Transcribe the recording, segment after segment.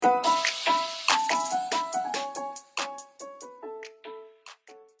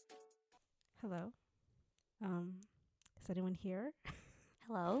anyone here?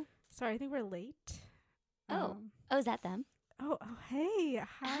 Hello. Sorry, I think we're late. Oh. Um, Oh, is that them? hey.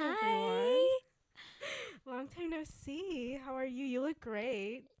 Hi, everyone. Hi. Long time no see. How are you? You look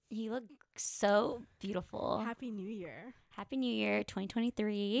great. You look so beautiful. Happy New Year. Happy New Year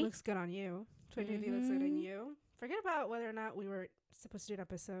 2023. Looks good on you. 2023 looks good on you. Forget about whether or not we were supposed to do an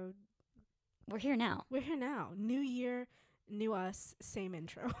episode. We're here now. We're here now. New year, new us, same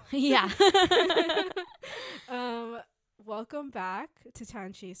intro. Yeah. Welcome back to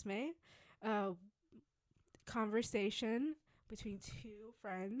Tan Chisme. Conversation between two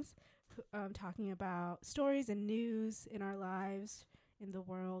friends talking about stories and news in our lives, in the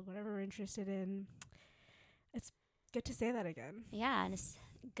world, whatever we're interested in. It's good to say that again. Yeah, and it's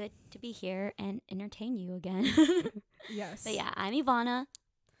good to be here and entertain you again. Yes. But yeah, I'm Ivana,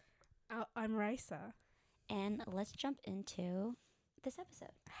 I'm Raisa. and let's jump into this episode.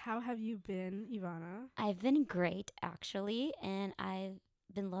 How have you been, Ivana? I've been great, actually, and I've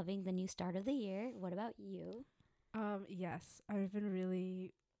been loving the new start of the year. What about you? Yes, I've been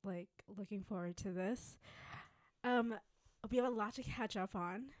really looking forward to this. We have a lot to catch up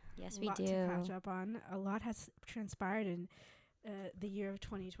on. Yes, A we lot do. to catch up on. A lot has transpired in the year of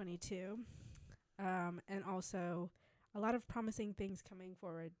 2022, and also a lot of promising things coming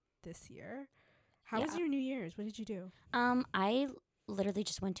forward this year. How was Yeah. your New Year's? What did you do? I literally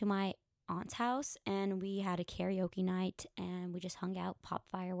just went to my aunt's house and we had a karaoke night and we just hung out, popped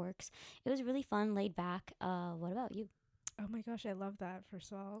fireworks. It was really fun, laid back. What about you? Oh my gosh, I love that.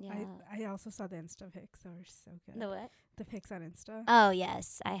 First of all, Yeah. I also saw the Insta pics. They were so good. The what? The pics on Insta. Oh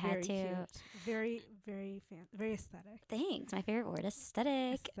yes, I Very had to. cute. Very, very very aesthetic. Thanks. My favorite word,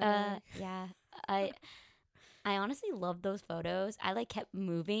 aesthetic. Aesthetic. Yeah. I honestly love those photos. I kept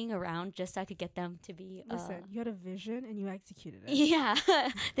moving around just so I could get them to be. Listen, you had a vision and you executed it. Yeah.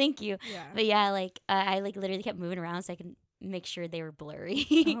 Thank you. Yeah. But yeah, I literally kept moving around so I could make sure they were blurry.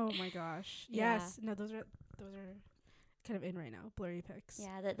 Oh my gosh. Yeah. Yes. No, those are kind of in right now. Blurry pics.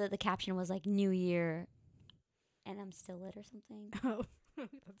 Yeah, the caption was like New Year and I'm still lit or something. Oh,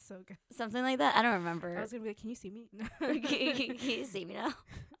 that's so good. Something like that. I don't remember. I was gonna be like, can you see me? Can you see me now?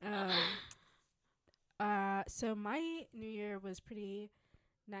 So my New Year was pretty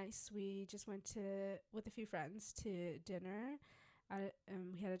nice. We just went with a few friends to dinner.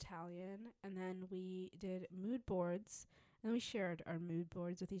 We had Italian, and then we did mood boards. And then we shared our mood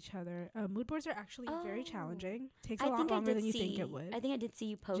boards with each other. Mood boards are actually very challenging. Takes a lot longer than you think it would. I think I did see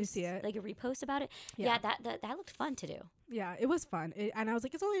you post see it? like a repost about it. Yeah, that looked fun to do. Yeah, it was fun. And I was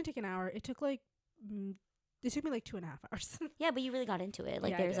like, it's only gonna take an hour. It took it took me 2.5 hours. Yeah, but you really got into it.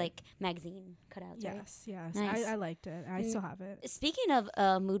 Yeah, I there's did. magazine cutouts. Right? Yes. Nice. I liked it. I still have it. Speaking of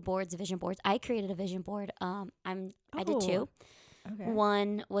mood boards, vision boards, I created a vision board. I did two. Okay.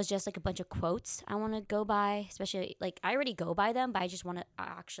 One was just a bunch of quotes I want to go by, especially I already go by them, but I just want to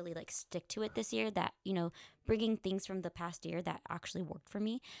actually stick to it this year. That bringing things from the past year that actually worked for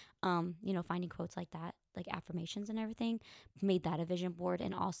me. Finding quotes like that, like affirmations and everything, made that a vision board.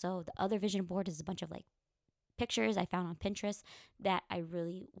 And also the other vision board is a bunch of pictures I found on Pinterest that I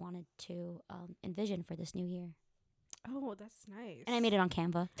really wanted to envision for this new year. Oh, that's nice. And I made it on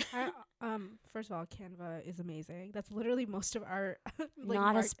Canva. First of all, Canva is amazing. That's literally most of our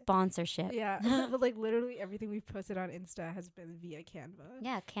Not a sponsorship. Yeah, but literally everything we've posted on Insta has been via Canva.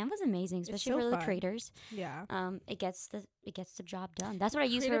 Yeah, Canva's amazing, especially so for the fun. creators. Yeah. It gets the job done. That's what I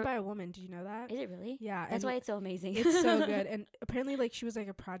use Created for. by a woman. Did you know that? Is it really? Yeah. That's why it's so amazing. It's so good. And apparently, she was a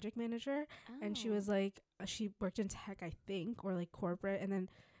project manager, and she Oh. was she worked in tech, I think, or corporate, and then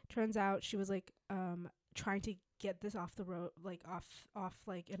turns out she was trying to get this off the road, off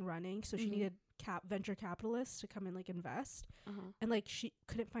and running. So she needed venture capitalists to come and invest, and she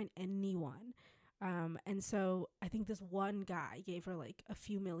couldn't find anyone. And so I think this one guy gave her a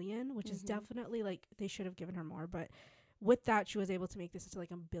few million, which is definitely they should have given her more, but with that she was able to make this into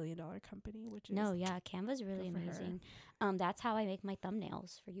 $1 billion company, which is Canva's really good for her. amazing. That's how I make my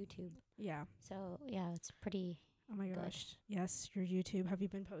thumbnails for YouTube. Yeah. So yeah, it's pretty. Oh my gosh. Yes, your YouTube. Have you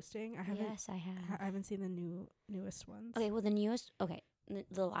been posting? I haven't. Yes, I have. I haven't seen the newest ones. Okay, well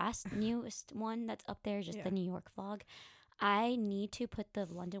the last newest one that's up there is just the New York vlog. I need to put the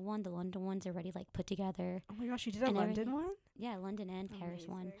London one. The London one's already put together. Oh my gosh, you did a London one? Yeah, London and Paris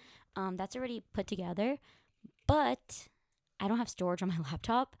one. Amazing. That's already put together, but I don't have storage on my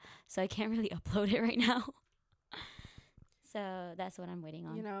laptop, so I can't really upload it right now. So that's what I'm waiting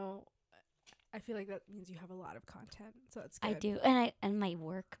on. I feel like that means you have a lot of content, so that's good. I do, and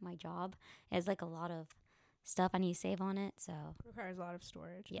my job has a lot of stuff I need to save on it, so Requires a lot of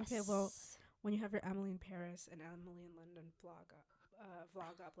storage. yes. Okay, well, when you have your Emily in Paris and Emily in London vlog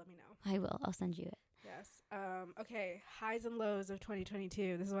vlog up, let me know. I will. I'll send you it. Yes. Okay. Highs and lows of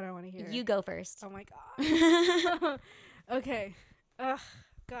 2022. This is what I want to hear. You go first. Oh my god. Okay. Ugh.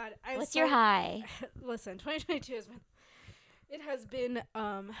 God. What's your high? Listen, 2022 has been,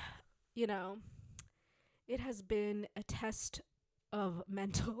 you know, it has been a test of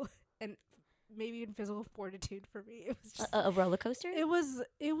mental and maybe even physical fortitude for me. It was just a roller coaster. It wasn't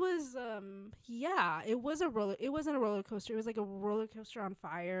a roller coaster. It was like a roller coaster on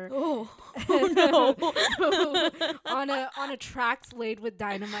fire. Oh, no. on a tracks laid with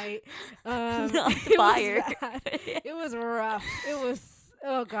dynamite. Not fire. It was rough. It was,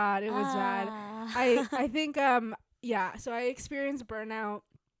 oh god, it was bad. I think yeah, so I experienced burnout.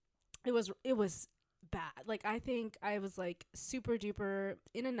 It was bad. Like, I think I was like super duper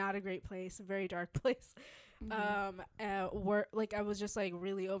in a not a great place, a very dark place. Like, I was just like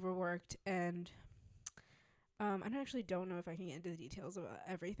really overworked, and I don't know if I can get into the details of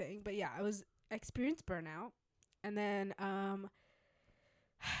everything, but yeah, I experienced burnout, and then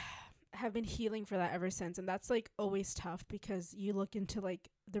have been healing for that ever since. And that's like always tough, because you look into like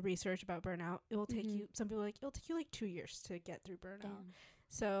the research about burnout, it will take you, some people it'll take you like 2 years to get through burnout. Damn.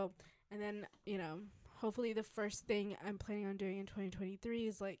 So, and then, you know, hopefully the first thing I'm planning on doing in 2023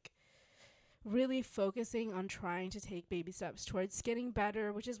 is like really focusing on trying to take baby steps towards getting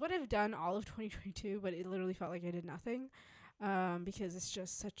better, which is what I've done all of 2022, but it literally felt like I did nothing, because it's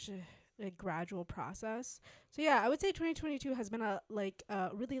just such a gradual process. So yeah, I would say 2022 has been a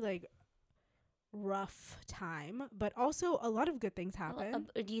really like rough time, but also a lot of good things happen.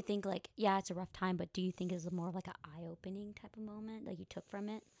 Do you think like, yeah, it's a rough time, but do you think it's more of like an eye-opening type of moment that you took from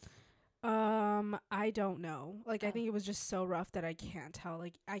it? I don't know. Like, I think it was just so rough that I can't tell.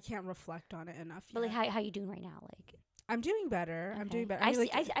 Like, I can't reflect on it enough. But like, how you doing right now? Like, I'm doing better. Okay. I'm doing better.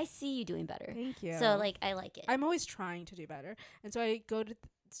 I see you doing better. Thank you. So like, I like it. I'm always trying to do better, and so I go to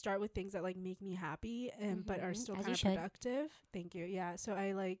start with things that like make me happy and but are still kind of productive. Thank you. Yeah. So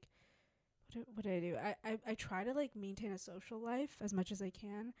I like, what do I do? I try to like maintain a social life as much as I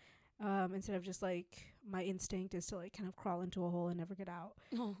can. Instead of just like, my instinct is to like kind of crawl into a hole and never get out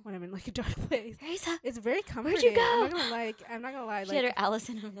when I'm in like a dark place. Teresa, it's very comforting. Where'd you go? I'm not gonna lie. She had her Alice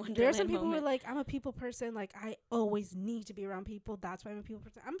in Wonderland. There are some people who are like, I'm a people person. Like, I always need to be around people. That's why I'm a people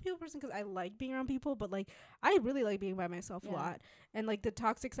person. I'm a people person because I like being around people, but like, I really like being by myself a lot. And like, the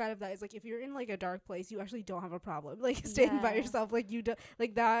toxic side of that is like, if you're in like a dark place, you actually don't have a problem. Like, staying by yourself, like you do,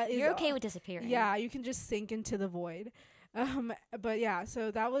 like that is. You're okay with disappearing. Yeah, you can just sink into the void. But yeah,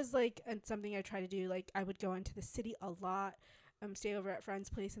 so that was like something I try to do. Like, I would go into the city a lot, stay over at friends'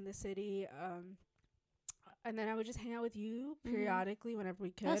 place in the city, and then I would just hang out with you periodically whenever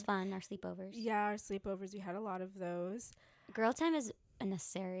we could. That was fun. Our sleepovers. Yeah, our sleepovers. We had a lot of those. Girl time is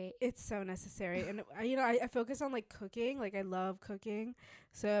necessary. It's so necessary. And I focus on like cooking. Like, I love cooking,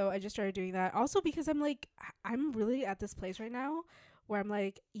 so I just started doing that. Also because I'm really at this place right now where I'm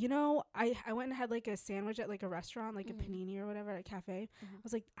like, I went and had like a sandwich at like a restaurant, like a panini or whatever, at a cafe. I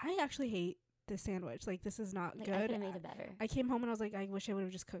was like, I actually hate this sandwich. Like, this is not good. I could have made it better. I came home and I was like, I wish I would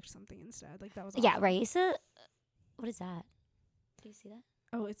have just cooked something instead. Like, that was awful. Raisa, what is that? Do you see that?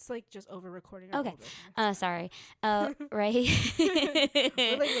 Oh, it's like just over recording. Okay. Sorry. Right.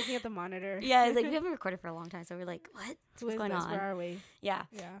 We're like looking at the monitor. Yeah, it's like we haven't recorded for a long time, so we're like, what's going on? Where are we? Yeah.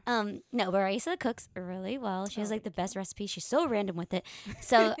 No, but Raisa cooks really well. She has like the best recipes. She's so random with it.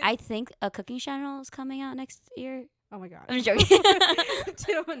 So I think a cooking channel is coming out next year. Oh my god. I'm joking.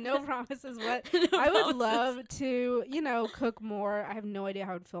 No promises. I would love to, cook more. I have no idea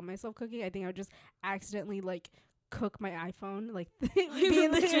how I would film myself cooking. I think I would just accidentally like cook my iPhone, like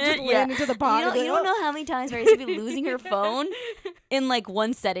being legit, into the pot. You don't know how many times Raisa be losing her phone in like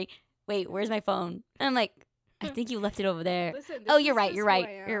one setting. Wait, where's my phone? And I'm like, I think you left it over there. Listen, you're right.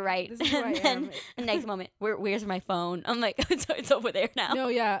 And then the next moment, where's my phone? I'm like, it's over there now. No,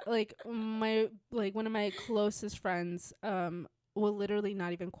 yeah, like one of my closest friends will literally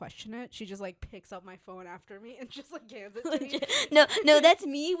not even question it. She just like picks up my phone after me and just like hands it to me. No, that's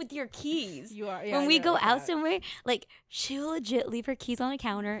me with your keys. You are. Yeah, when we go out somewhere, like, she'll legit leave her keys on the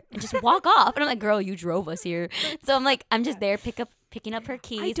counter and just walk off. And I'm like, girl, you drove us here. So I'm like, I'm just there picking up her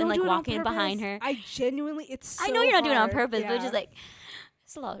keys and like walking behind her. I genuinely, it's so I know you're not doing it on hard. purpose, but it's just like,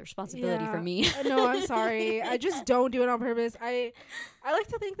 it's a lot of responsibility for me. No, I'm sorry. I just don't do it on purpose. I like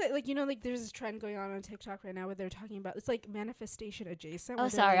to think that, like, there's this trend going on TikTok right now where they're talking about, it's like manifestation adjacent. Oh,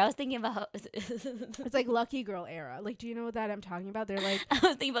 sorry. Like, I was thinking about it's like Lucky Girl era. Like, do you know what that I'm talking about? They're like, I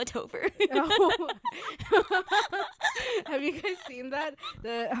was thinking about Topher. Have you guys seen that?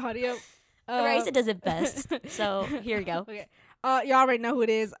 The audio. Raisa does it best. So here we go. Okay. Y'all already know who it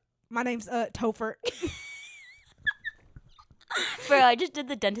is. My name's Topher. Bro, I just did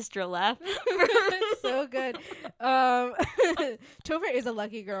the dentistry laugh. It's so good. Topher is a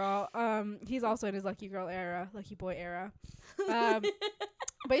lucky girl. He's also in his lucky girl era, lucky boy era.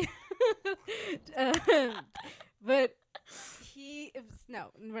 But but no,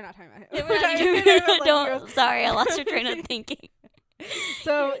 we're not talking about him. Yeah, We're talking about lucky Don't. girls. Sorry, I lost your train of thinking.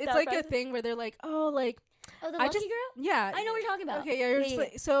 So Your it's thought like a process? thing where they're like, oh, like Oh, the I lucky just girl? yeah. I know what you're talking about. Okay, yeah, you're Yeah, just yeah,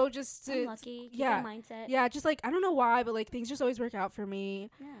 like so just I'm to lucky. Keep yeah. that mindset. yeah, just like I don't know why, but like things just always work out for me.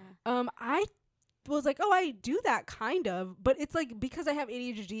 Yeah. I was like, oh, I do that kind of, but it's like because I have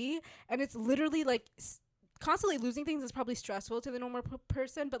ADHD and it's literally like constantly losing things is probably stressful to the normal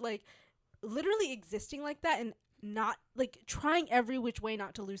person, but like literally existing like that and not like trying every which way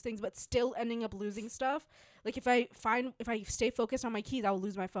not to lose things, but still ending up losing stuff. Like if I stay focused on my keys, I'll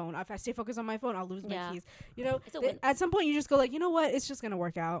lose my phone. If I stay focused on my phone, I'll lose my keys. You know, at some point you just go like, you know what? It's just gonna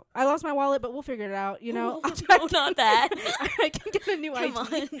work out. I lost my wallet, but we'll figure it out. You know, No, not that. I can get a new Come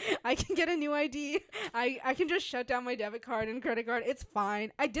ID. on. I can get a new ID. I can just shut down my debit card and credit card. It's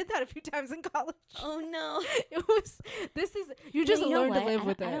fine. I did that a few times in college. Oh no. It was. This is. You just learn to live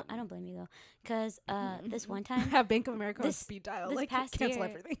with it. I don't blame you though, because this one time, Have Bank of America on this- speed dial. this Like past cancel year-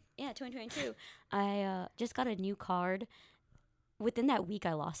 everything. yeah, 2022, I just got a new card. Within that week,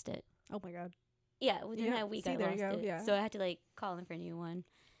 I lost it. Oh my god. Yeah, within Yeah, that week, see, I there lost you go, it. yeah. So I had to like call in for a new one.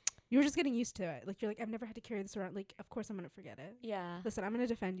 You were just getting used to it. Like you're like, I've never had to carry this around. Like, of course I'm gonna forget it. Yeah. Listen, I'm gonna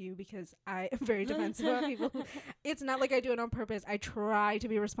defend you because I am very defensive about people. It's not like I do it on purpose. I try to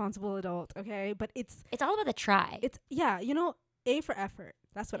be a responsible adult, okay? But it's It's all about the try. yeah, you know, A for effort.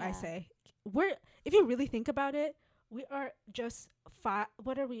 That's what I Yeah. say. If you really think about it, we are just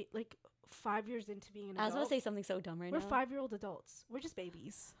what are we, like 5 years into being an adult? I was about to say something so dumb right We're now. 5-year-old adults. We're just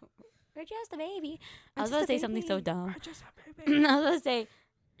babies. We're just a baby. I'm I was just about a to say something so baby. dumb. I'm just a I baby. was about to say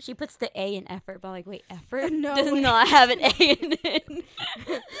she puts the A in effort, but I'm like, wait, effort No does way. not have an A in it.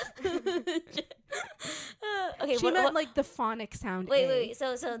 Okay, She meant like the phonic sound. wait, A. wait.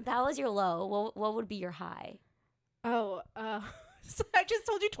 So that was your low. What would be your high? Oh, so I just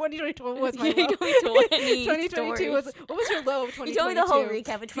told you 2022 was my You low. told me 20 2022 was, what was your low of 2022? You told me the whole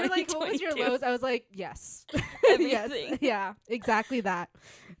recap of You're like, what was your 2022. lows? I was like, yes. Everything. Yes. Yeah, exactly that.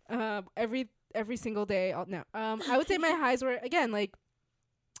 Every single day. No. I would say my highs were, again, like,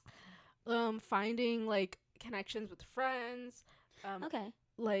 finding, like, connections with friends. Okay.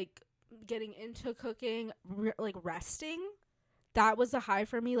 Like, getting into cooking, like, resting. That was the high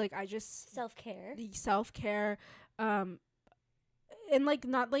for me. Like, I just... Self-care. The self-care, and like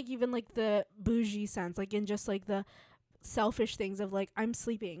not like even like the bougie sense, like in just like the selfish things of like I'm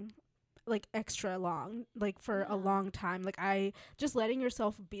sleeping like extra long, like for a long time. Like I just letting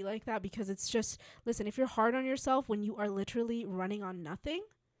yourself be like that, because it's just, listen, if you're hard on yourself when you are literally running on nothing,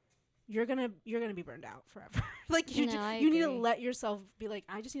 you're gonna be burned out forever. Like you need to let yourself be like,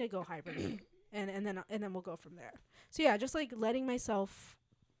 I just need to go hibernate and then we'll go from there. So yeah, just like letting myself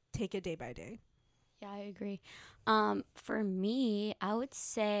take it day by day. Yeah, I agree. For me, I would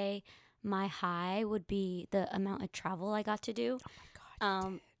say my high would be the amount of travel I got to do. Oh my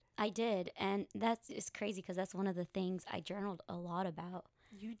god. I did, and it's crazy because that's one of the things I journaled a lot about.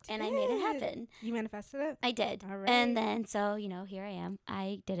 You did. And I made it happen. You manifested it? I did. All right. And then, so, here I am.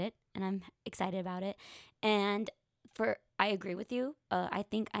 I did it, and I'm excited about it. And I agree with you. I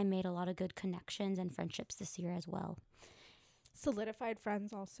think I made a lot of good connections and friendships this year as well. Solidified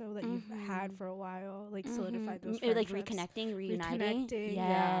friends also that you've had for a while. Like solidified those Like friendships. reconnecting, reuniting. Reconnecting,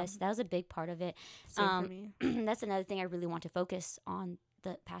 Yes, that was a big part of it. Same for me. That's another thing I really want to focus on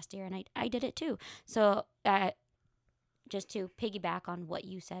the past year, and I did it too. So just to piggyback on what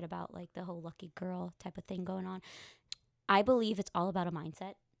you said about like the whole lucky girl type of thing going on, I believe it's all about a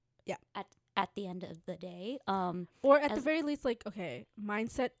mindset. Yeah. At the end of the day, or at the very least, like, okay,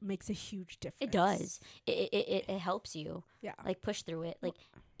 mindset makes a huge difference. it does. It helps you. Yeah. Like push through it. Like,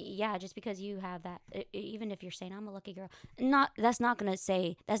 yeah, just because you have that, even if you're saying I'm a lucky girl, that's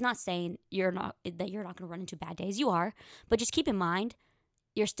not saying you're not gonna run into bad days. You are, but just keep in mind,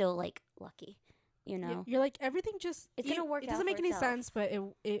 you're still like lucky. You're like, everything just It's gonna work It doesn't out make for any itself. sense, but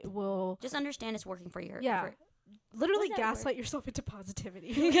it will Just understand it's working for your. Yeah. Literally What does that gaslight yourself into positivity.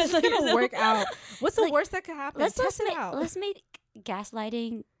 Gaslight It's gonna yourself. work out. What's the Like, worst that could happen? Test it out. Let's make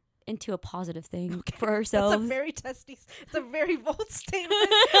gaslighting into a positive thing for That's ourselves. it's a very bold statement.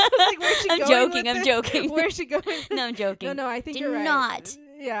 I was like, where's she I'm going joking. with I'm this? joking. Where's she going? No, I'm joking. No, I think Do you're right. not.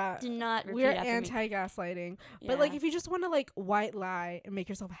 Yeah. Do not repeat We're after me. anti-gaslighting. But like, if you just want to like white lie and make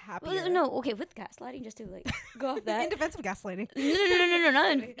yourself happy. No, okay, with gaslighting, just to like go off that. In defense of gaslighting.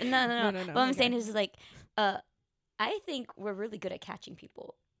 No. What I'm saying okay. is like, I think we're really good at catching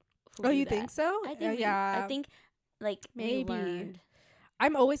people. who Oh, do you that. think so? I think. yeah. I think Like Maybe. we learned.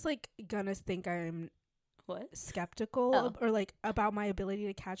 I'm always like gonna think I'm What? skeptical or like about my ability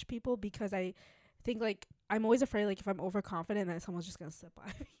to catch people, because I think like I'm always afraid like if I'm overconfident that someone's just gonna slip by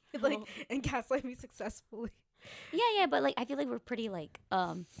me like and gaslight me successfully. Yeah, but like I feel like we're pretty like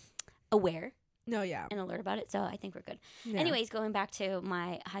aware No, yeah. and alert about it, so I think we're good. Yeah. Anyways, going back to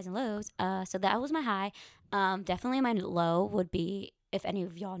my highs and lows. So that was my high. Definitely my low would be, if any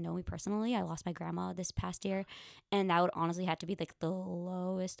of y'all know me personally, I lost my grandma this past year, and that would honestly have to be like the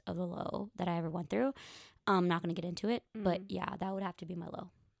lowest of the low that I ever went through. I'm not gonna get into it, but yeah, that would have to be my low.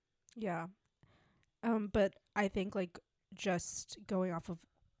 Yeah. But I think like just going off of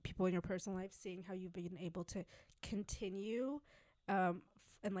people in your personal life, seeing how you've been able to continue and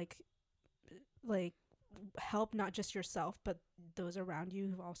like help not just yourself but those around you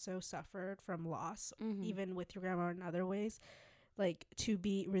who've also suffered from loss, even with your grandma in other ways, like to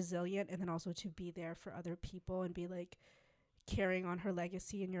be resilient and then also to be there for other people and be like carrying on her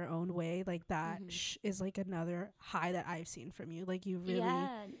legacy in your own way, like that is like another high that I've seen from you. Like you really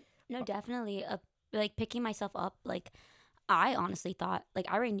definitely like picking myself up. Like I honestly thought, like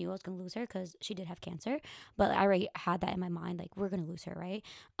I already knew I was gonna lose her because she did have cancer, but I already had that in my mind, like we're gonna lose her, right?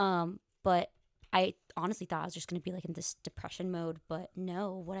 But I honestly thought I was just gonna be like in this depression mode, but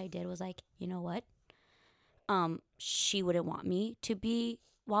no, what I did was like, you know what? She wouldn't want me to be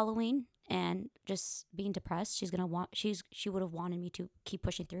wallowing and just being depressed. She would have wanted me to keep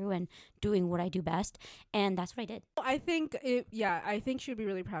pushing through and doing what I do best, and that's what I did. I think I think she'd be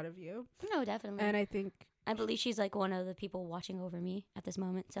really proud of you. No, definitely. And I believe she's like one of the people watching over me at this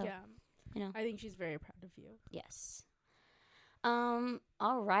moment. So yeah, I think she's very proud of you. Yes.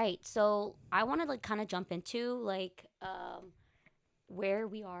 All right. So I want to like kind of jump into like where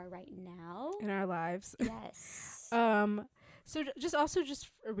we are right now in our lives. Yes. So just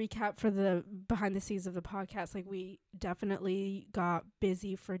a recap for the behind the scenes of the podcast. Like we definitely got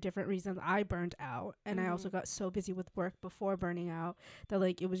busy for different reasons. I burned out, and I also got so busy with work before burning out that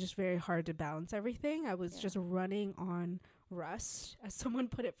like it was just very hard to balance everything. I was just running on rust, as someone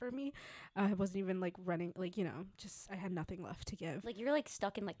put it for me. I wasn't even like running, like, you know, just I had nothing left to give. Like you're like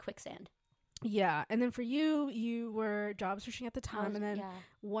stuck in like quicksand. Yeah. And then for you were job searching at the time, and then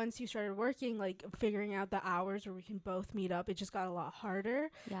once you started working, like figuring out the hours where we can both meet up, it just got a lot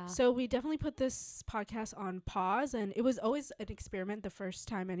harder. Yeah. So we definitely put this podcast on pause, and it was always an experiment the first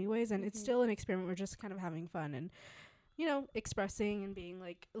time anyways, and it's still an experiment. We're just kind of having fun and, you know, expressing and being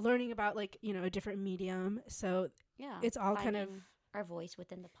like learning about like, you know, a different medium. So yeah, it's all kind of our voice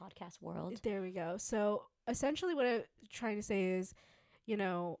within the podcast world. There we go. So essentially what I'm trying to say is, you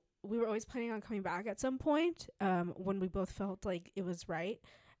know, we were always planning on coming back at some point when we both felt like it was right,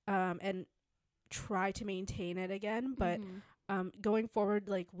 and try to maintain it again. But going forward,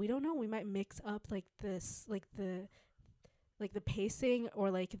 like, we don't know, we might mix up like this, like the pacing or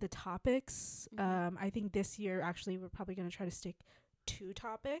like the topics. I think this year actually we're probably going to try to stick to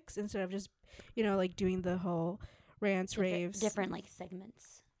topics instead of just, you know, like doing the whole rants, raves, different like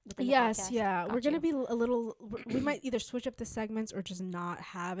segments. Yes, yeah. We're going to be a little, we might either switch up the segments or just not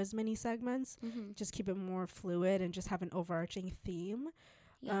have as many segments, just keep it more fluid and just have an overarching theme.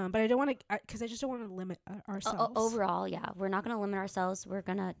 Yeah. But I don't want to, because I just don't want to limit ourselves. Overall, yeah. We're not going to limit ourselves. We're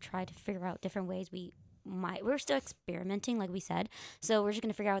going to try to figure out different ways we're still experimenting, like we said. So we're just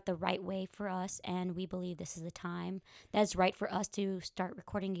going to figure out the right way for us. And we believe this is the time that's right for us to start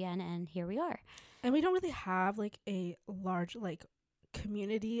recording again. And here we are. And we don't really have like a large, like,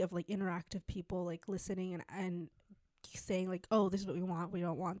 community of like interactive people like listening and saying like, oh, this is what we want, we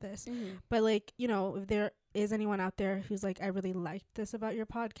don't want this. But like, you know, if there is anyone out there who's like, I really liked this about your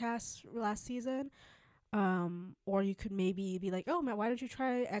podcast last season, or you could maybe be like, oh man, why don't you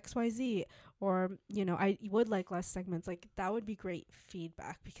try XYZ, or, you know, I would like less segments, like that would be great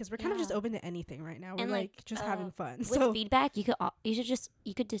feedback, because we're kind of just open to anything right now. We're and like just having fun with so feedback. You could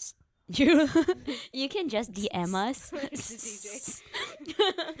just you can just DM us.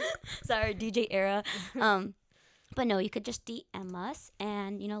 Sorry, DJ era. But no, you could just DM us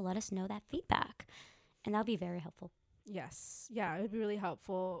and, you know, let us know that feedback, and that'll be very helpful. Yes, yeah, it would be really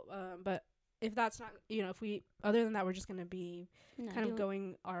helpful. But if that's not, you know, if we, other than that, we're just gonna be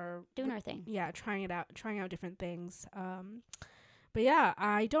doing our thing. Yeah, trying out different things. But yeah,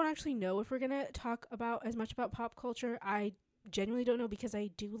 I don't actually know if we're gonna talk about as much about pop culture. I genuinely don't know, because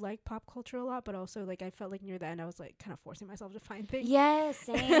I do like pop culture a lot, but also like I felt like near the end I was like kind of forcing myself to find things. Yeah,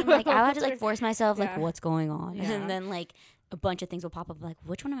 same. Like I had to like force myself, like, what's going on, and then like a bunch of things will pop up, like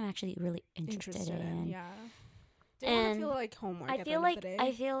which one am I actually really interested in. Yeah. And feel like homework. I feel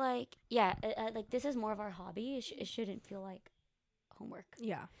like yeah, like this is more of our hobby. It shouldn't feel like homework.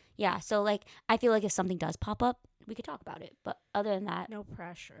 Yeah. Yeah. So like I feel like if something does pop up, we could talk about it. But other than that, No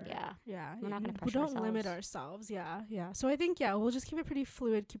pressure. yeah. Yeah. We're not gonna We pressure don't limit ourselves. Yeah. Yeah. So I think, yeah, we'll just keep it pretty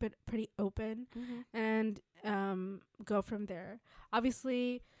fluid, keep it pretty open, and go from there.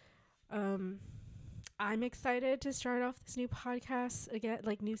 Obviously, I'm excited to start off this new podcast again,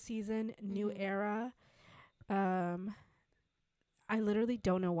 like new season, new era. I literally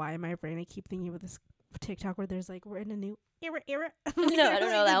don't know why in my brain I keep thinking of this TikTok where there's like, we're in a new era. No, I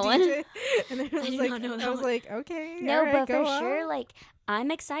don't know that one. And then I was like, okay. No, right, but for on. sure, like,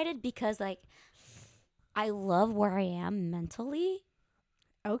 I'm excited because, like, I love where I am mentally.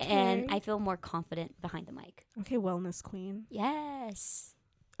 Okay. And I feel more confident behind the mic. Okay, wellness queen. Yes.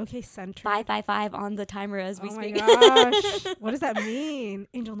 Okay, center. 555 on the timer as we speak. Oh my gosh. What does that mean?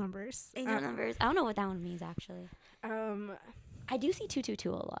 Angel numbers. Angel numbers. I don't know what that one means, actually. I do see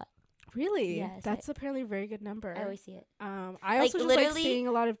 222 a lot. Really? Yes. That's apparently a very good number. I always see it. I also just like seeing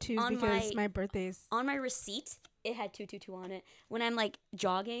a lot of twos because my birthday's... On my receipt, it had 222 on it. When I'm like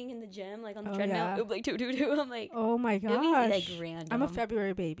jogging in the gym, like on the treadmill, yeah. it would be like 222. I'm like, oh my gosh. It would be like random. I'm a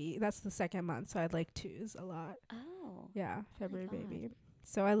February baby. That's the second month, so I'd like twos a lot. Oh. Yeah, February baby.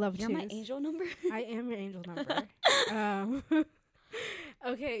 So I love You're twos. my angel number? I am your angel number.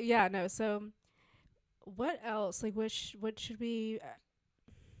 Okay, yeah, no. So what else? Like, what should we...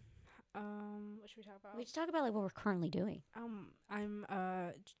 what should we talk about? We should talk about like what we're currently doing. I'm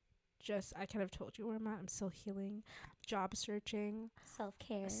just I kind of told you where I'm at. I'm still healing, job searching,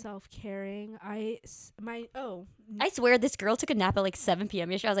 self-caring. I swear this girl took a nap at like 7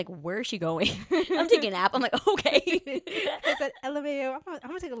 p.m. yesterday. I was like, where is she going? I'm taking a nap. I'm like, okay. I said, LMAO, I'm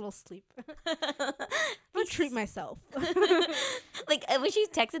gonna take a little sleep. I'm gonna treat myself. Like when she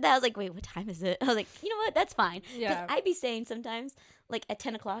texted that, I was like, wait, what time is it? I was like, you know what? That's fine. Yeah. I'd be saying sometimes, like at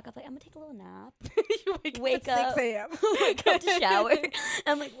 10 o'clock, I'm like, I'm gonna take a little nap. You wake up. 6 a.m. Wake up to shower.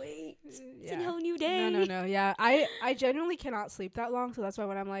 I'm like, wait, it's a whole new day. No. Yeah, I genuinely cannot sleep that long, so that's why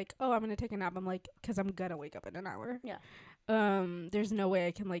when I'm like, oh, I'm gonna take a nap, I'm like, because I'm gonna wake up in an hour. Yeah. There's no way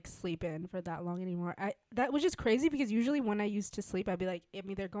I can like sleep in for that long anymore. That was just crazy because usually when I used to sleep, I'd be like,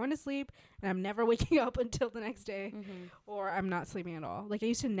 I'm either going to sleep and I'm never waking up until the next day, or I'm not sleeping at all. Like I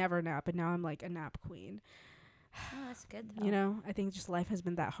used to never nap, and now I'm like a nap queen. Oh, that's good though. You know, I think just life has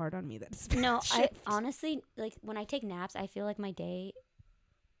been that hard on me that it's been No, I honestly, like when I take naps, I feel like my day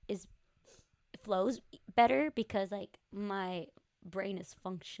flows better because like my brain is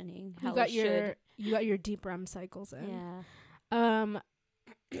functioning how it should. You got your deep REM cycles in. Yeah.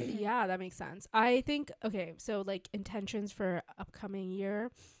 Yeah, that makes sense. I think, okay, so like intentions for upcoming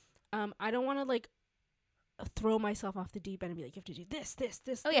year. I don't want to like throw myself off the deep end and be like, you have to do this.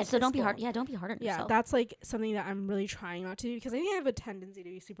 Oh yeah, so don't be hard. Yeah, don't be hard on yourself. Yeah, that's like something that I'm really trying not to do because I think I have a tendency to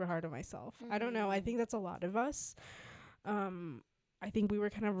be super hard on myself. I don't know. I think that's a lot of us. I think we were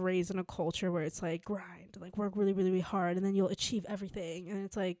kind of raised in a culture where it's like grind, like work really, really, really hard, and then you'll achieve everything. And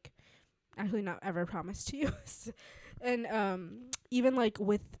it's like actually not ever promised to you. And even like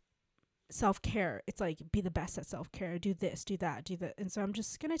with self-care, it's like be the best at self-care, do this, do that, do that. And so I'm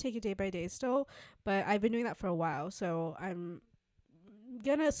just gonna take it day by day still, but I've been doing that for a while, so I'm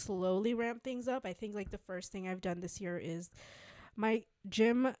gonna slowly ramp things up. I think like the first thing I've done this year is my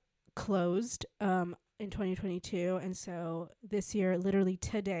gym closed in 2022, and so this year, literally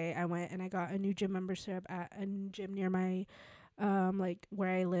today, I went and I got a new gym membership at a gym near my like where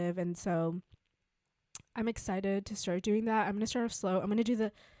I live, and so I'm excited to start doing that. I'm gonna start off slow. I'm gonna do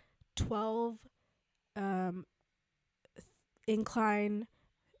the 12 incline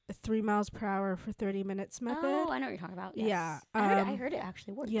 3 miles per hour for 30 minutes method. Oh, I know what you're talking about. Yes. Yeah. I heard it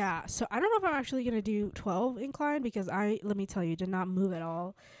actually works. Yeah. So I don't know if I'm actually going to do 12 incline because let me tell you, did not move at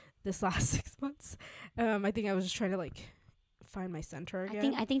all this last 6 months. I think I was just trying to like find my center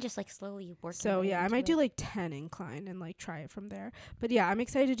again. I think just like slowly work. So yeah, I might do like 10 incline and like try it from there. But yeah, I'm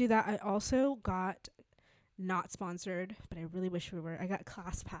excited to do that. I also got, not sponsored, but I really wish we were. I got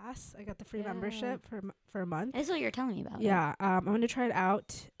ClassPass. I got the free membership for a month. That's what you're telling me about. Yeah. I'm gonna try it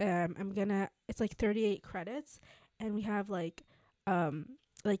out. It's like 38 credits, and we have like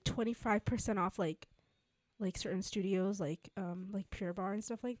 25% off like certain studios like Pure Barre and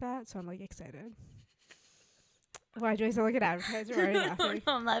stuff like that. So I'm like excited. Why do I sound like an advertiser? Why are you laughing?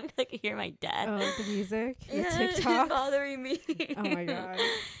 No, I'm laughing. I can hear my dad. Oh, the music, the TikTok, TikTok bothering me. Oh my god.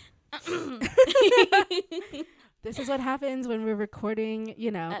 This is what happens when we're recording,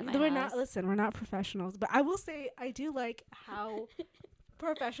 you know. We're not professionals, but I will say I do like how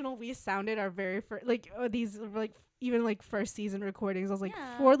professional we sounded our very first, these like even like first season recordings. I was like,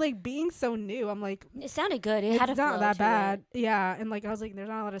 for like being so new, I'm like, it sounded good. It had a flow not that to bad. It. Yeah, and like I was like, there's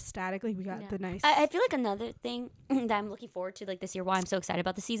not a lot of static. Like we got the nice. I feel like another thing that I'm looking forward to like this year, why I'm so excited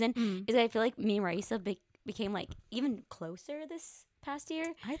about the season is that I feel like me and Raisa became like even closer this past year.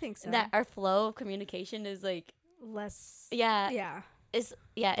 I think so. That our flow of communication is like less. yeah, Yeah.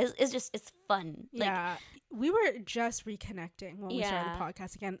 It's just it's fun. Yeah. We were just reconnecting when we started the Yeah.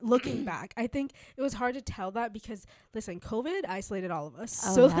 podcast again. Looking back, I think it was hard to tell that because listen, COVID isolated all of us.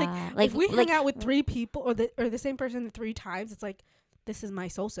 Oh, so yeah. if we hang out with 3 people or the same person 3 times, it's like this is my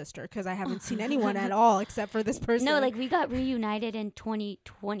soul sister because I haven't seen anyone at all except for this person. No, like we got reunited in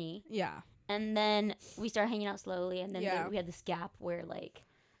 2020. Yeah. And then we started hanging out slowly, and then Yeah. we had this gap where like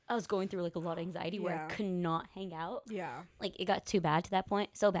I was going through like a lot of anxiety where I Yeah. could not hang out. Yeah. Like it got too bad to that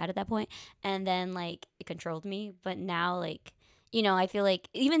point, so bad at that point, and then like it controlled me. But now like, you know, I feel like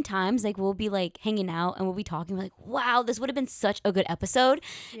even times like we'll be like hanging out and we'll be talking, we're like, wow, this would have been such a good episode.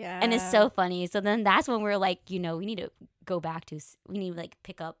 Yeah. And it's so funny. So then that's when we're like, you know, we need to go back to, we need to like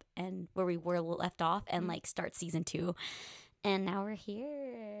pick up and where we were left off and like start season 2. And now we're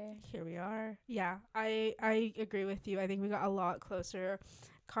here. Here we are. Yeah, I agree with you. I think we got a lot closer.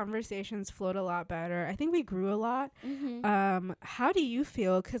 Conversations flowed a lot better. I think we grew a lot. Mm-hmm. How do you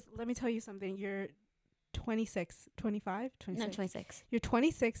feel? Because let me tell you something. You're 26, 25, 26. No, 26. You're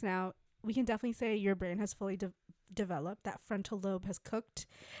 26 now. We can definitely say your brain has fully developed. That frontal lobe has cooked.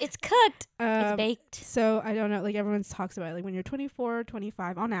 It's cooked. It's baked. So I don't know. Like everyone talks about it, like when you're 24,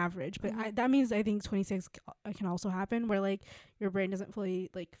 25 on average. But that means I think 26 can also happen where like your brain doesn't fully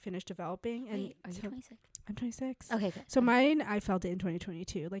like finish developing. And Wait, are you 26? I'm 26. Okay, good. So mine, I felt it in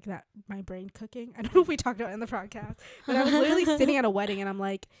 2022, like that, my brain cooking. I don't know if we talked about it in the podcast, but I was literally sitting at a wedding and I'm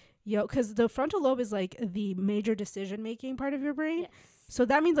like, yo, because the frontal lobe is like the major decision making part of your brain. Yes. So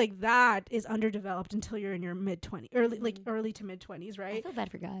that means like that is underdeveloped until you're in your mid 20s, early to mid 20s, I right? feel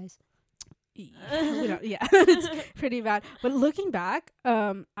bad for guys. Yeah, it's pretty bad. But looking back,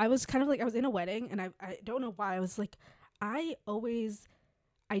 I was kind of like, I was in a wedding and I don't know why. I was like, I always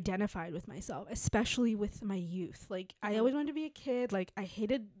identified with myself, especially with my youth. Like I always wanted to be a kid. Like I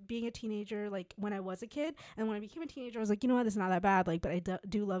hated being a teenager, like when I was a kid. And when I became a teenager, I was like, you know what, this is not that bad. Like, but I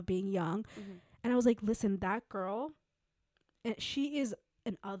do love being young. And I was like, listen, that girl, and she is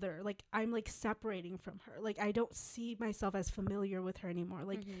an other. Like I'm like separating from her. Like I don't see myself as familiar with her anymore.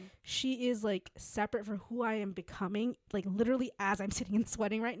 Like she is like separate from who I am becoming. Like literally as I'm sitting and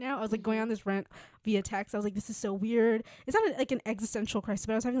sweating right now, I was like going on this rant via text. I was like, this is so weird. It's not like an existential crisis,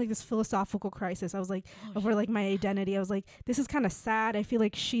 but I was having like this philosophical crisis. I was like over like my identity. I was like, this is kind of sad. I feel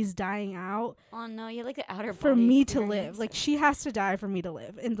like she's dying out. Oh no, you have like the outer for body me experience. to live. Like she has to die for me to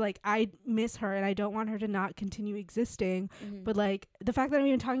live. And like I miss her and I don't want her to not continue existing. But like the fact that I'm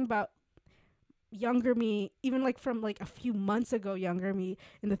even talking about younger me, even like from like a few months ago, younger me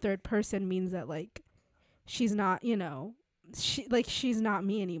in the third person means that like she's not, you know, she's not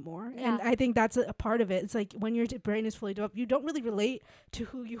me anymore. Yeah. And I think that's a part of it. It's like when your brain is fully developed, you don't really relate to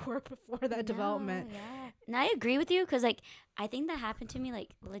who you were before that development. Yeah. And I agree with you because like I think that happened to me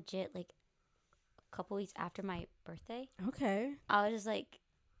like legit like a couple weeks after my birthday. Okay. I was just like,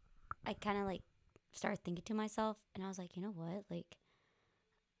 I kind of like started thinking to myself and I was like, you know what? Like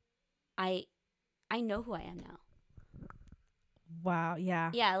I know who I am now. Wow. Yeah.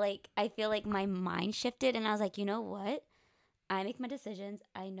 Yeah, like I feel like my mind shifted and I was like, you know what? I make my decisions.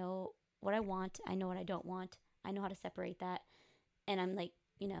 I know what I want. I know what I don't want. I know how to separate that. And I'm like,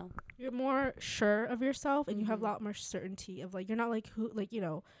 you know, you're more sure of yourself and you have a lot more certainty of like, you're not like who, like, you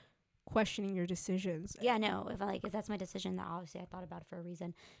know, questioning your decisions. Yeah, no, if that's my decision, that obviously I thought about it for a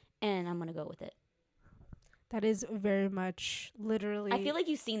reason and I'm going to go with it. That is very much literally. I feel like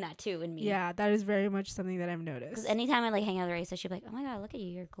you've seen that too in me. Yeah, that is very much something that I've noticed. Because anytime I like hang out with Raisa, she'd be like, "Oh my god, look at you!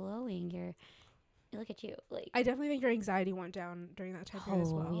 You're glowing. Look at you!" Like I definitely think your anxiety went down during that time period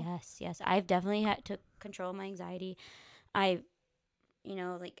as well. Yes. I've definitely had to control my anxiety. I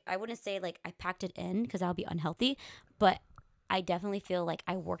wouldn't say like I packed it in because that would be unhealthy, but I definitely feel like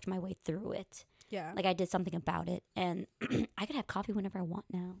I worked my way through it. Yeah. Like I did something about it, and I could have coffee whenever I want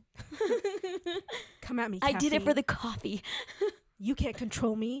now. Come at me, I did it caffeine. for the coffee. You can't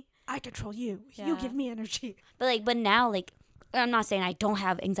control me. I control you. Yeah. You give me energy. But now, like, I'm not saying I don't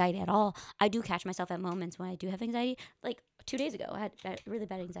have anxiety at all. I do catch myself at moments when I do have anxiety. Like 2 days ago, I had really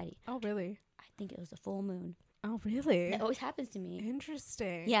bad anxiety. Oh, really? I think it was a full moon. Oh, really? It always happens to me.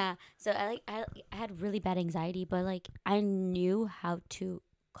 Interesting. Yeah. So I had really bad anxiety, but like I knew how to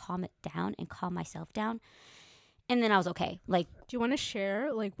calm it down and calm myself down. And then I was okay. Like, do you want to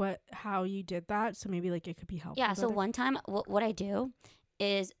share like how you did that? So maybe like it could be helpful. Yeah. So one time, what I do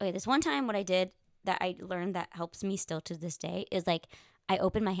is, this one time what I did that I learned that helps me still to this day is like I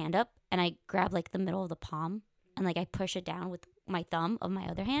open my hand up and I grab like the middle of the palm and like I push it down with my thumb of my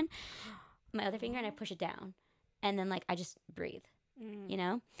other hand, my other finger, and I push it down. And then like I just breathe, you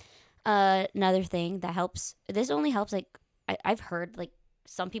know? Another thing that helps. This only helps like I've heard like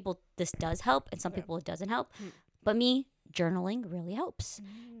some people this does help and some people it doesn't help. But me, journaling really helps.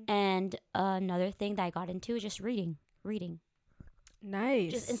 And another thing that I got into is just reading.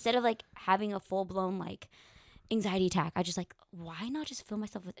 Nice. Just instead of like having a full blown like anxiety attack, I just like, why not just fill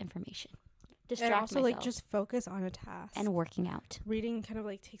myself with information? Distract and also myself. like just focus on a task. And working out. Reading kind of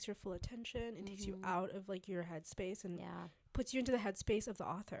like takes your full attention and takes you out of like your headspace and Yeah. puts you into the headspace of the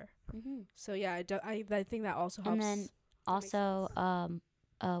author. So yeah, I think that also helps. And then also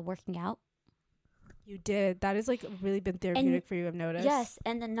working out. You did. That has like really been therapeutic for you, I've noticed. Yes,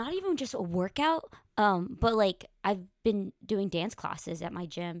 and then not even just a workout, but like I've been doing dance classes at my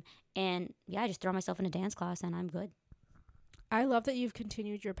gym, and yeah, I just throw myself in a dance class and I'm good. I love that you've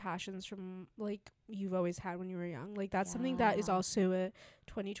continued your passions from like you've always had when you were young. Like that's something that is also a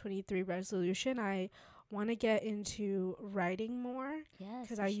 2023 resolution. I want to get into writing more. Yes,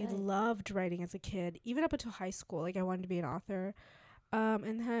 because I loved writing as a kid, even up until high school. Like I wanted to be an author,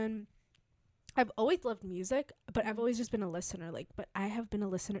 and then I've always loved music, but I've always just been a listener. Like, but I have been a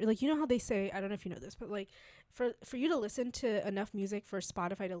listener. Like, you know how they say, I don't know if you know this, but like for you to listen to enough music for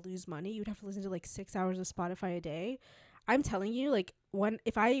Spotify to lose money, you'd have to listen to like 6 hours of Spotify a day. I'm telling you, like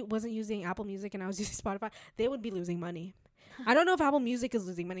if I wasn't using Apple Music and I was using Spotify, they would be losing money. I don't know if Apple Music is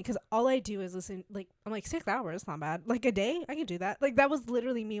losing money because all I do is listen. Like I'm like 6 hours, not bad. Like a day, I can do that. Like that was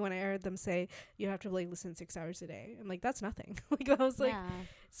literally me when I heard them say you have to like listen 6 hours a day. I'm like that's nothing. Like that was like.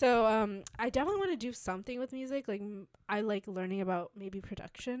 So I definitely want to do something with music. Like I like learning about maybe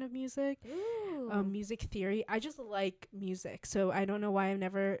production of music, music theory. I just like music, so I don't know why I've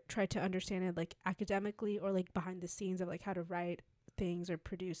never tried to understand it like academically or like behind the scenes of like how to write things or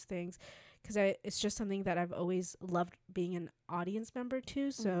produce things. Because it's just something that I've always loved being an audience member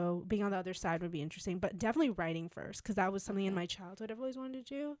to. So being on the other side would be interesting. But definitely writing first because that was something in my childhood I've always wanted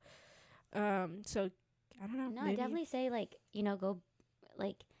to do. So I don't know. No, I definitely say like, go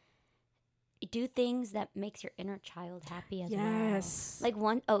like do things that makes your inner child happy as well. Like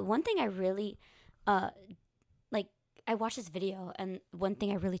one thing I really like I watched this video and one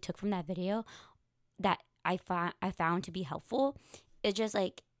thing I really took from that video that I found to be helpful is just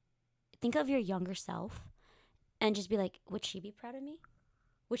like think of your younger self and just be like, would she be proud of me?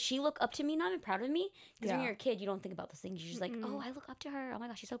 Would she look up to me, not even proud of me? Because when you're a kid, you don't think about those things. You're just like, oh, I look up to her. Oh my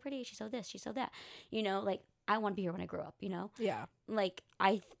gosh, she's so pretty. She's so this. She's so that. Like I want to be her when I grow up. Yeah. Like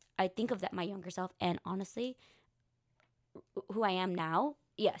I think of that my younger self, and honestly, who I am now,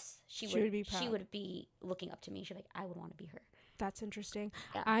 yes, she would be proud. She would be looking up to me. She'd be like, I would want to be her. That's interesting.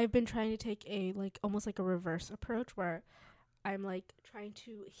 Yeah. I've been trying to take a like almost like a reverse approach where I'm like trying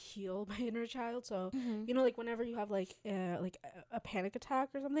to heal my inner child. So like whenever you have like a panic attack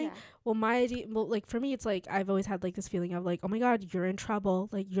or something. Yeah. Well, my idea, like for me, it's like I've always had like this feeling of like, oh my God, you're in trouble.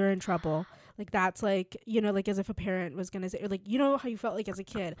 Like you're in trouble. Like that's like like as if a parent was gonna say, or like how you felt like as a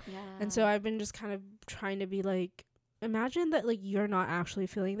kid. Yeah. And so I've been just kind of trying to be like, imagine that like you're not actually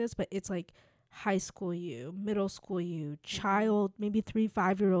feeling this, but it's like high school you, middle school you, child, maybe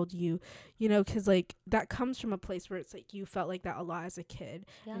 3-5-year-old you, because like that comes from a place where it's like you felt like that a lot as a kid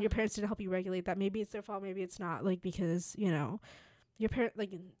and your parents didn't help you regulate that. Maybe it's their fault, maybe it's not, like because your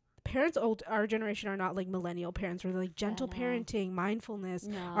parents our generation are not like millennial parents or like gentle parenting, mindfulness.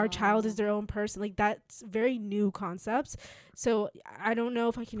 Our child is their own person. Like that's very new concepts. So I don't know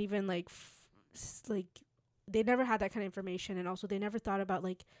if I can even like they never had that kind of information, and also they never thought about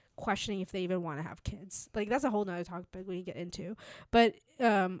like questioning if they even want to have kids. Like that's a whole nother topic we can get into. But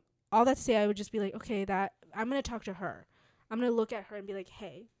all that to say, I would just be like, okay, that I'm gonna talk to her. I'm gonna look at her and be like,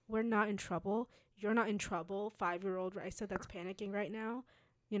 hey, we're not in trouble. You're not in trouble. 5-year-old Raisa that's panicking right now.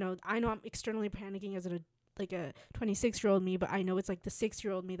 I know I'm externally panicking as a 26-year-old me, but I know it's like the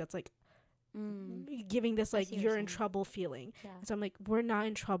 6-year-old me that's like giving this like you're in trouble feeling. Yeah. So I'm like, we're not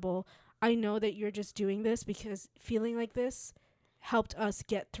in trouble. I know that you're just doing this because feeling like this helped us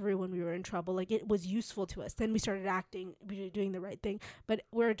get through when we were in trouble. Like it was useful to us. Then we started acting, we were doing the right thing. But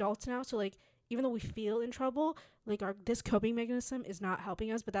we're adults now, so like even though we feel in trouble, like this coping mechanism is not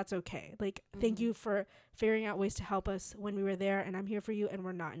helping us, but that's okay. Like thank you for figuring out ways to help us when we were there, and I'm here for you, and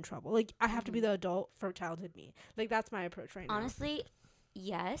we're not in trouble. Like I have to be the adult for childhood me. Like that's my approach right now. Honestly,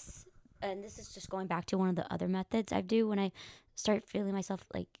 yes. And this is just going back to one of the other methods I do when I start feeling myself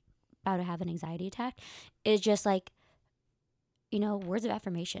like about to have an anxiety attack, is just like, words of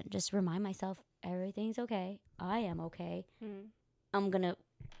affirmation. Just remind myself everything's okay. I am okay. I'm going to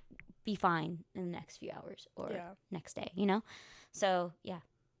be fine in the next few hours or next day, So, yeah.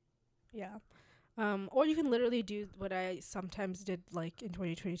 Yeah. Or you can literally do what I sometimes did, like in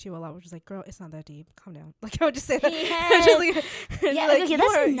 2022 a lot, which was like, girl, it's not that deep. Calm down. Like I would just say that. Yes. Yeah, like, okay,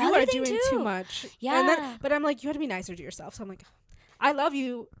 that's you another are thing doing too. too much. Yeah. But I'm like, you have to be nicer to yourself. So I'm like, I love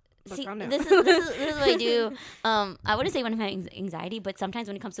you. But See, calm down. this is what I do. I wouldn't say when I'm having anxiety, but sometimes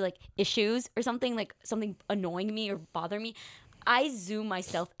when it comes to like issues or something, like something annoying me or bothering me, I zoom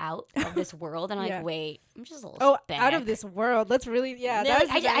myself out of this world and I'm Yeah. like, wait, I'm just a little out of this world. Let's really, No, that's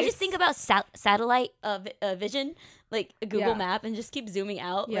like, I nice. just think about satellite vision, like a Google Yeah. map, and just keep zooming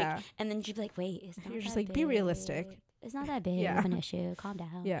out. Yeah. Like, and then you'd be like, wait, it's not You're just that like, be realistic. big. It's not that big Yeah. of an issue. Calm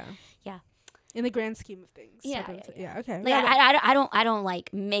down. Yeah. Yeah. In the grand scheme of things. Yeah, type of- yeah, Okay. Like Yeah, I don't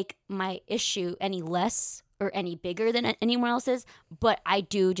like make my issue any less or any bigger than anyone else's, but I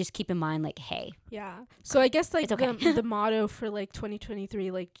do just keep in mind like, hey, yeah. So I guess like It's okay. the motto for like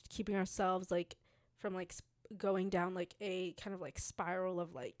 2023, like keeping ourselves like from like going down like a kind of like spiral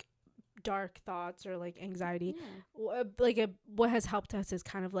of like dark thoughts or like anxiety. What has helped us is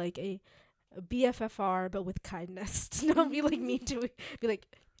kind of like a BFFR but with kindness. To not be like mean to be like,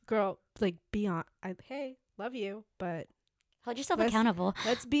 girl, like be on. Hey, love you, but hold yourself Let's- accountable.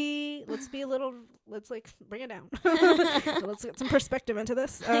 let's be a little. Let's like bring it down. Let's get some perspective into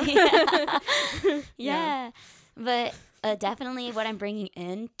this. Yeah. Yeah. Yeah. But definitely what I'm bringing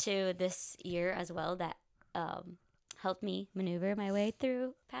into this year as well that helped me maneuver my way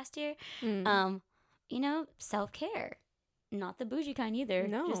through past year. Mm. You know, self-care. Not the bougie kind either.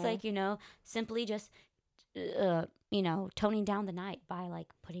 Just No. like, you know, simply just you know, toning down the night by like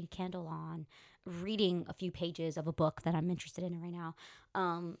putting a candle on, reading a few pages of a book that I'm interested in right now.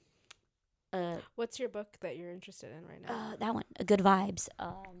 What's your book that you're interested in right now? That one, Good Vibes.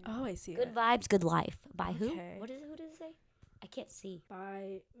 Oh, I see. Good it. Vibes, Good Life. By who? Okay. Who does it say? I can't see.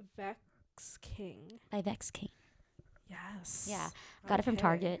 By Vex King. By Vex King. Yes. Yeah, got it from Okay.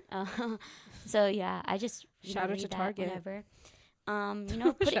 Target. So yeah, I just Shout out read to that Target. Whenever. You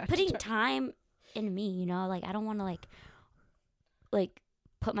know, Shout out to putting Target. time in me. You know, like I don't want to like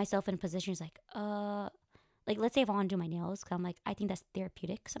put myself in positions like let's say if I want to do my nails, 'cause I'm like I think that's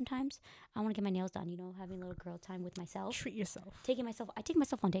therapeutic. Sometimes I want to get my nails done. You know, having a little girl time with myself. Treat yourself. I take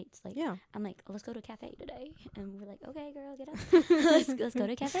myself on dates. Like Yeah. I'm like, let's go to a cafe today, and we're like, okay, girl, get up, let's go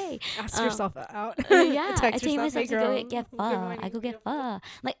to a cafe. Ask yourself out. Yeah, I Text take yourself, myself "Hey, to go girl, get good pho. morning, I go get beautiful." pho.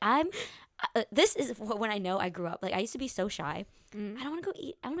 Like this is when I know I grew up. Like I used to be so shy. Mm. I don't want to go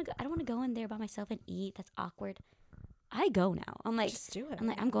eat. I don't want to go in there by myself and eat. That's awkward. I go now. I'm like, Just do it.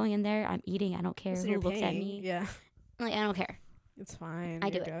 I'm going in there. I'm eating. I don't care Listen, who you're looks at paying. me. Yeah. I'm like I don't care. It's fine. I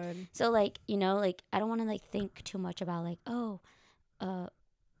You're do it. good. So like you know like I don't want to like think too much about like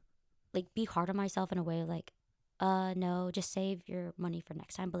like be hard on myself in a way like no, just save your money for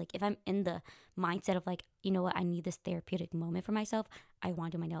next time. But like if I'm in the mindset of like, you know what, I need this therapeutic moment for myself, I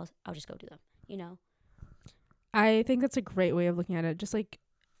want to do my nails, I'll just go do them, you know? I think that's a great way of looking at it. Just like,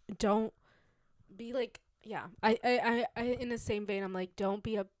 don't be like, yeah. I in the same vein, I'm like, don't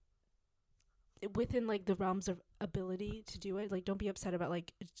be within like the realms of ability to do it. Like, don't be upset about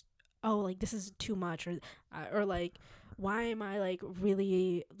like, oh, like this is too much, or like, why am I like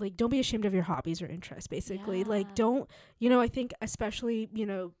really like? Don't be ashamed of your hobbies or interests. Basically, Yeah. like, don't, you know. I think especially, you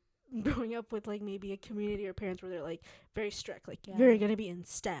know, growing up with like maybe a community or parents where they're like very strict, like Yeah. you're gonna be in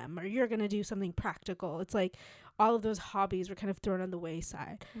STEM or you're gonna do something practical. It's like all of those hobbies were kind of thrown on the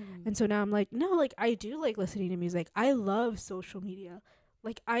wayside. And so now I'm like, no, like I do like listening to music. I love social media.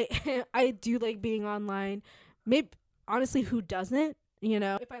 Like I I do like being online. Maybe honestly, who doesn't? You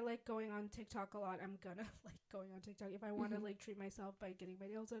know, if I like going on TikTok a lot, I'm gonna like going on TikTok. If I want to Mhm. like treat myself by getting my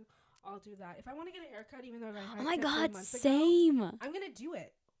nails done, I'll do that. If I want to get a haircut, even though I had Oh my a haircut 3 god, months ago, same. I'm gonna do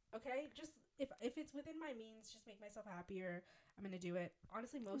it. Okay, just if it's within my means, just make myself happier. I'm gonna do it.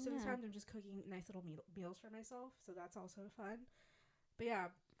 Honestly, most of the Yeah. times I'm just cooking nice little meals for myself, so that's also fun. But yeah,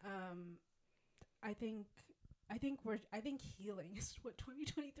 I think healing is what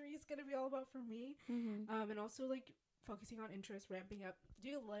 2023 is gonna be all about for me. And also like focusing on interest, ramping up,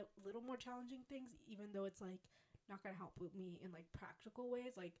 doing little more challenging things, even though it's like not gonna help with me in like practical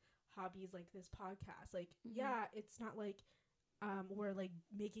ways, like hobbies like this podcast. Like yeah, it's not like we're like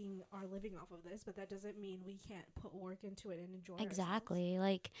making our living off of this, but that doesn't mean we can't put work into it and enjoy Exactly.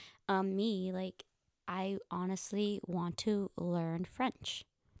 Like me, like I honestly want to learn French.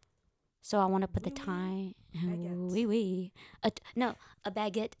 So I want to put the Oui, oui. time. Baguette. Oui, oui. A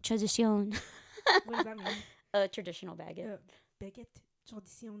baguette tradition. ourselves. What does that mean? A traditional baguette. Baguette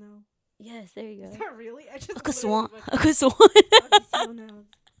traditionnelle. Yes, there you Is go. that really? I just A croissant. literally A croissant. went, traditionnelle.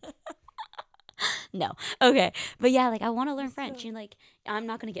 No. Okay. But yeah, like I want to learn It's French. so- And like I'm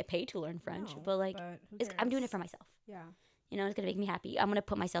not going to get paid to learn French, No, but like but who I'm doing it cares? for myself. Yeah. You know, it's gonna make me happy. I'm gonna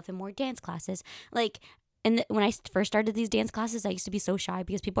put myself in more dance classes. Like, and when I first started these dance classes, I used to be so shy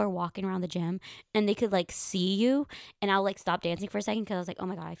because people are walking around the gym and they could like see you, and I'll like stop dancing for a second because I was like, oh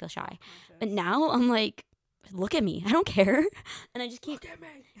my god, I feel shy. But now I'm like, look at me, I don't care, and I just keep. Look at me.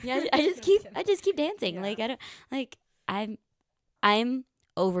 Yeah, I just keep dancing. Yeah. Like I don't like I'm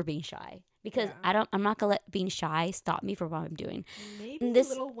over being shy because Yeah. I'm not gonna let being shy stop me from what I'm doing. Maybe This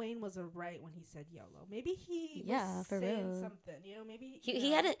Lil Wayne was right when he said YOLO. Maybe he was for saying real. something. You know, maybe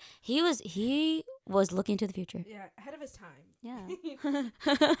he had it. He was looking to the future. Yeah, ahead of his time. Yeah.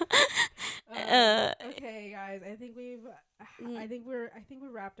 Okay, guys. I think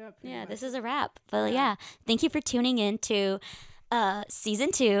we're wrapped up. pretty Yeah, much. this is a wrap. But Yeah. thank you for tuning in to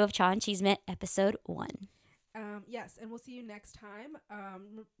season 2 of Cha and Cheesemint episode 1. Yes, and we'll see you next time.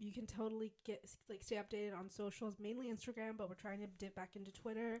 You can totally stay updated on socials, mainly Instagram, but we're trying to dip back into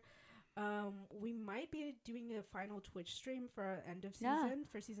Twitter. We might be doing a final Twitch stream for our end of season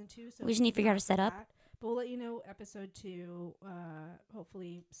for season 2. So We just need to figure out a setup. But we'll let you know episode 2.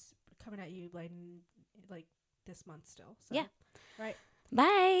 Hopefully coming at you like this month still. So. Yeah. All right.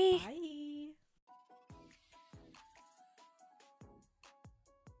 Bye. Bye.